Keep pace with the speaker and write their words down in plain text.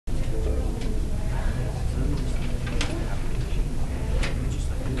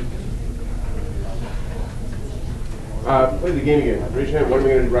Play the game again. Raise your hand. What am I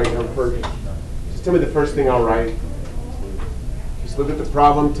going to write down first? Just tell me the first thing I'll write. Just look at the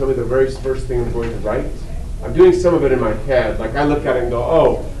problem. Tell me the very first thing I'm going to write. I'm doing some of it in my head. Like I look at it and go,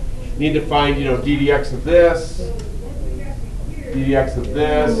 oh, need to find, ddx of this, ddx of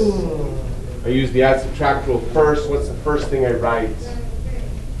this. I use the add subtract rule first. What's the first thing I write?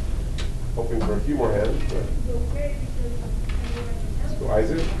 Hoping for a few more hands. Let's go,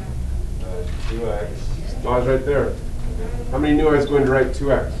 Isaac. 2x. Stars right there. How many knew I was going to write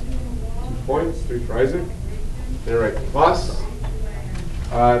 2x? 2 points, 3 for Isaac. Then I write plus.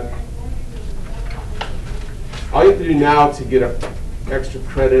 All you have to do now to get extra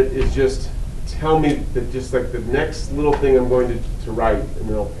credit is just tell me that just like the next little thing I'm going to write, and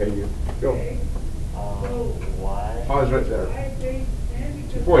then I'll pay you. Go. Y. Pause right there.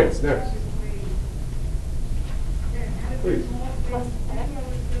 2 points. Next. Please. Plus X.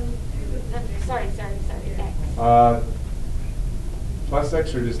 Sorry, X. Plus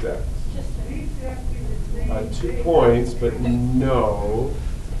X or just X? Just 2 points, but no.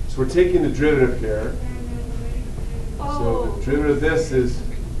 So we're taking the derivative here. So the derivative of this is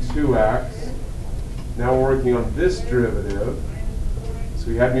 2x. Now we're working on this derivative. So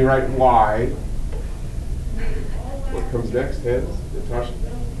you had me write y. What comes next, hands? Natasha?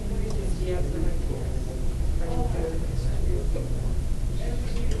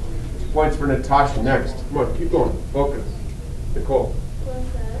 2 points for Natasha. Next. Come on, keep going. Focus. Nicole.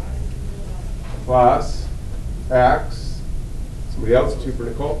 Plus x. Somebody else? 2 for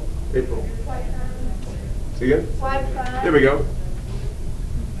Nicole. April. See again? There we go.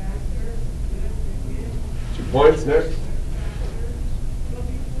 2 points. Next.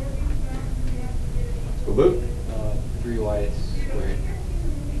 Go Luke. 3y squared.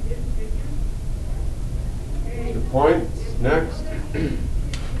 2 points. Next.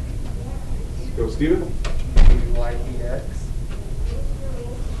 Go Stephen. 3y dx.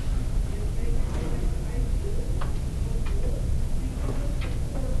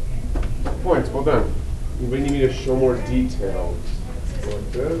 2 points. Well done. We need me to show more details. Go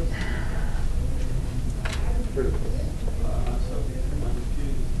like this.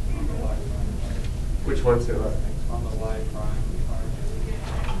 Which one say that? On the y prime.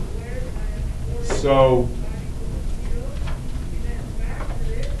 So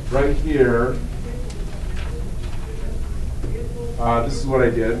right here, this is what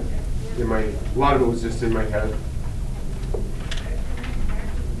I did. A lot of it was just in my head.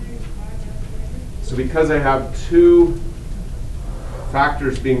 So because I have 2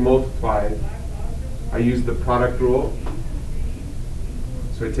 factors being multiplied, I use the product rule.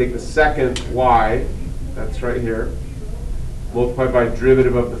 So I take the second y, that's right here, multiplied by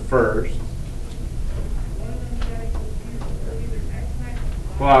derivative of the first,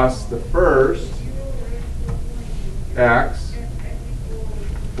 plus the first x,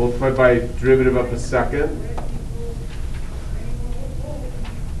 multiplied by derivative of the second,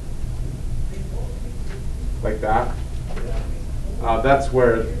 like that. That's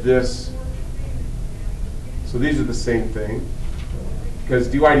where this, so these are the same thing. Because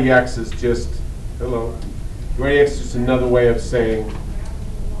dy dx is just, hello, dy dx is just another way of saying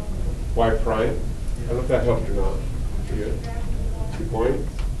y prime. I don't know if that helped or not. Pretty good. 2 points.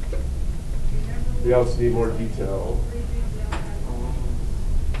 We also need more detail.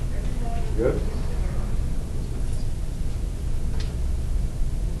 Good.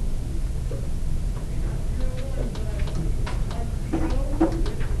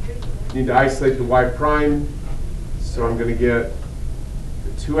 Need to isolate the y prime, so I'm going to get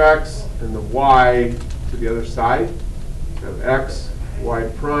the 2x and the y to the other side. I have x, y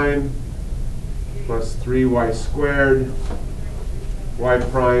prime, plus 3y squared, y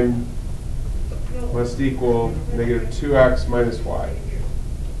prime must equal negative 2x minus y.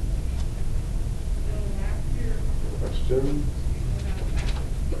 Question?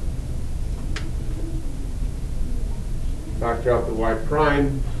 Factor out the y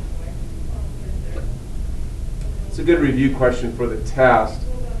prime. It's a good review question for the test.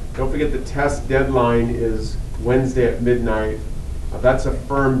 Don't forget the test deadline is Wednesday at midnight. That's a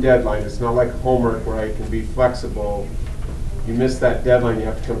firm deadline. It's not like homework where I can be flexible. You miss that deadline, you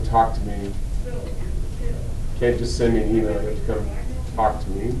have to come talk to me. You can't just send me an email, you have to come talk to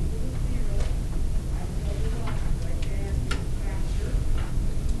me.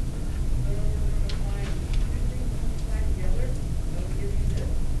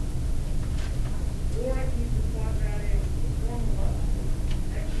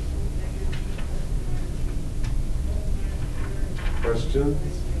 Questions?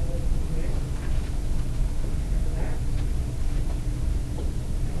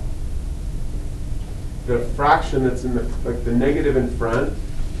 the fraction that's in the, like the negative in front,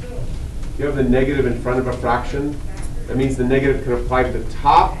 you have the negative in front of a fraction, that means the negative can apply to the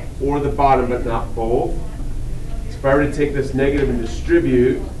top or the bottom, but not both. So if I were to take this negative and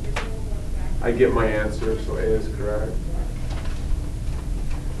distribute, I get my answer, so A is correct.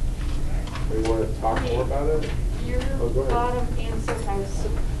 Do you want to talk more about it? Your Oh, go ahead. bottom answer has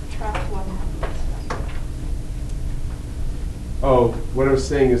subtract 1 half. Oh, what I was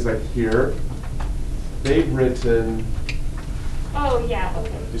saying is like here, they've written, Oh, yeah, okay.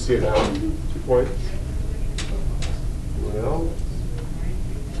 do you see it now? 2 points. Anyone else?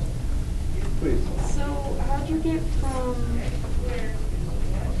 Please. So how'd you get from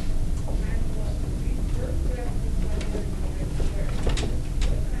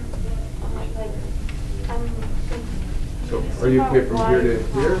like I'm confused So are you okay from about here to y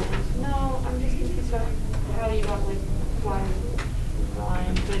here? prime. No, I'm just confused about how you got like y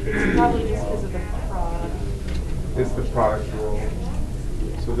prime, but it's probably just because of the product. It's the product rule.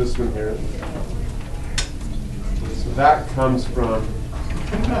 So this one here. So that comes from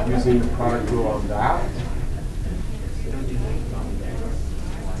using the product rule on that.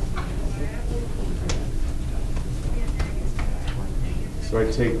 So I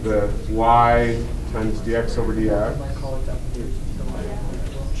take the y times dx over dx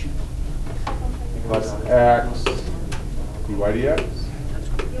plus x dy dx.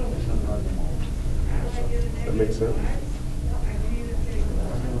 That makes sense?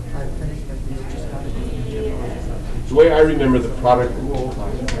 The way I remember the product rule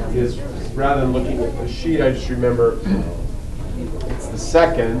is rather than looking at the sheet, I just remember it's the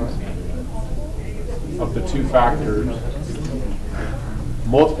second of the 2 factors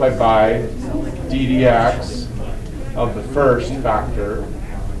multiplied by d dx of the first factor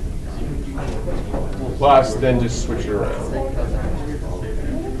plus then just switch it around.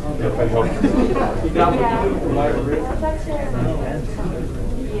 If I help.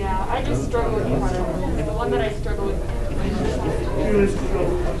 Yeah, I just struggle with part of it. The one that I struggle with.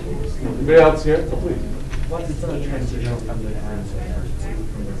 Anybody else here? Oh, please. What's the transition from the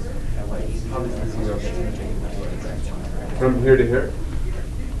From here to here?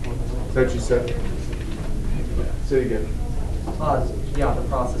 Is that what you said? Say it again. Yeah, the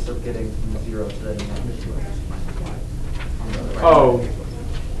process of getting from 0 to the negative 2. Oh.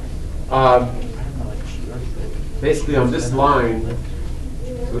 Basically on this line,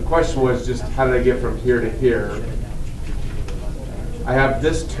 so the question was just how did I get from here to here? I have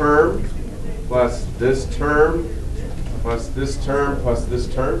this term plus this term plus this term plus this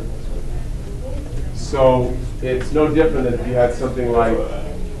term. So it's no different than if you had something like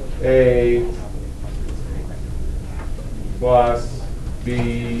A plus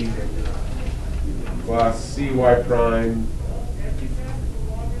B plus CY prime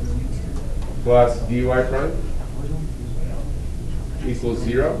plus dy prime equals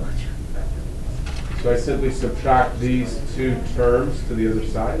 0. So I simply subtract these 2 terms to the other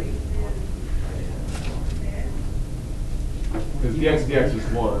side. Because dx dx is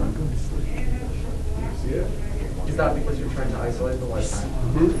 1. See it? Is that because you're trying to isolate the y prime?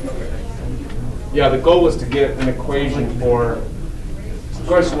 Mm-hmm. Yeah, the goal was to get an equation for, the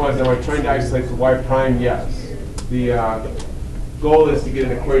question was, am I trying to isolate the y prime? Yes. The goal is to get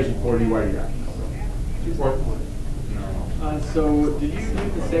an equation for dy dx. 2 points. So did you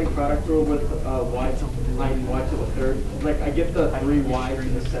use the same product rule with y to the third? Like I get the 3y to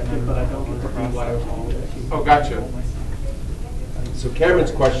the second, but I don't get the 3y to all of it. Oh, gotcha. So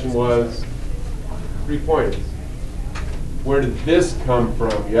Cameron's question was 3 points. Where did this come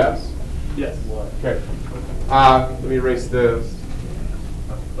from? Yes? Yes. Okay. Let me erase this.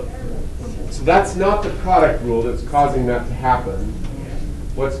 So that's not the product rule that's causing that to happen.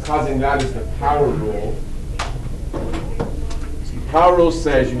 What's causing that is the power rule. So the power rule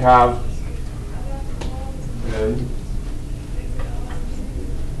says you have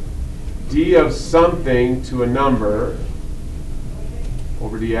d of something to a number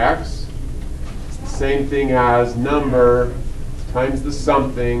over dx. It's the same thing as number times the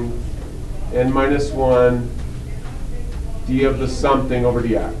something n minus 1 d of the something over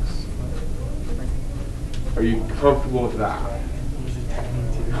dx. Are you comfortable with that?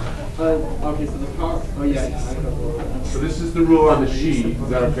 Okay, so the power. Oh yeah. So this is the rule on the sheet. Is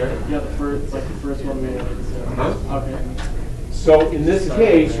that okay? Yeah, the first one we had. Uh-huh. Okay. So in this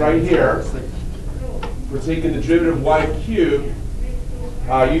case right here, we're taking the derivative of y cubed.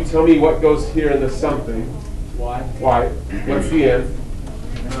 You tell me what goes here in the something. Y. Y. What's the n?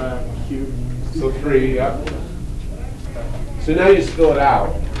 Cube. So 3, yep. So now you just fill it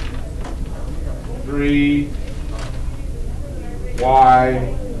out. 3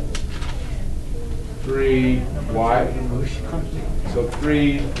 y 3y. So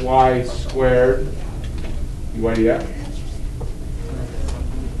 3y squared dy dx.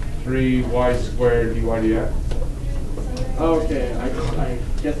 3y squared dy dx. Okay, I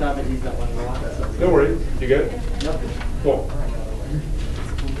guess I haven't used that one in a while. So. Don't worry, you get it? Yep. Cool.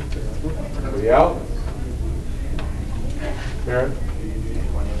 Anybody else? Mara?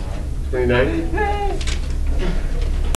 29?